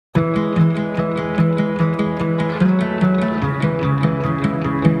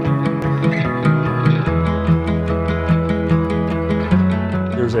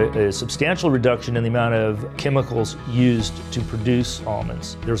a substantial reduction in the amount of chemicals used to produce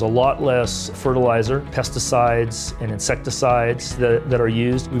almonds. There's a lot less fertilizer, pesticides, and insecticides that are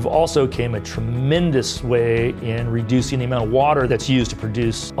used. We've also came a tremendous way in reducing the amount of water that's used to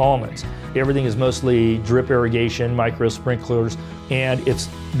produce almonds. Everything is mostly drip irrigation, micro sprinklers, and it's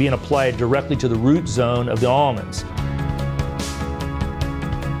being applied directly to the root zone of the almonds.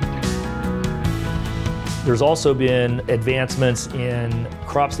 There's also been advancements in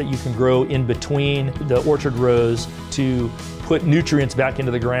crops that you can grow in between the orchard rows to put nutrients back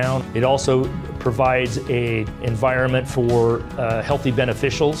into the ground. It also provides an environment for healthy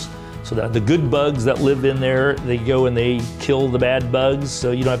beneficials, so that the good bugs that live in there, they go and they kill the bad bugs, so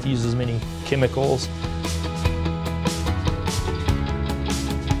you don't have to use as many chemicals.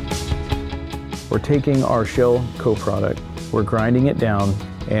 We're taking our shell co-product, we're grinding it down,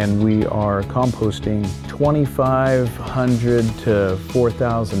 and we are composting 2,500 to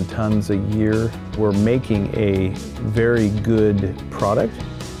 4,000 tons a year. We're making a very good product,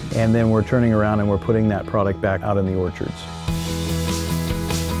 and then we're turning around and we're putting that product back out in the orchards.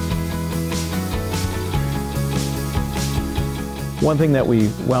 One thing that we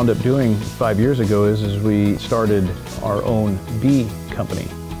wound up doing 5 years ago is we started our own bee company.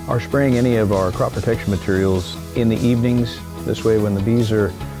 We're spraying any of our crop protection materials in the evenings. This way, when the bees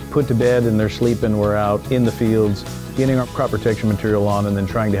are put to bed and they're sleeping, we're out in the fields getting our crop protection material on and then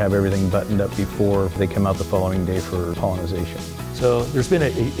trying to have everything buttoned up before they come out the following day for pollination. So there's been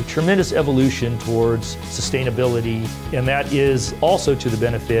a tremendous evolution towards sustainability, and that is also to the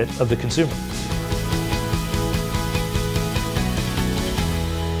benefit of the consumer.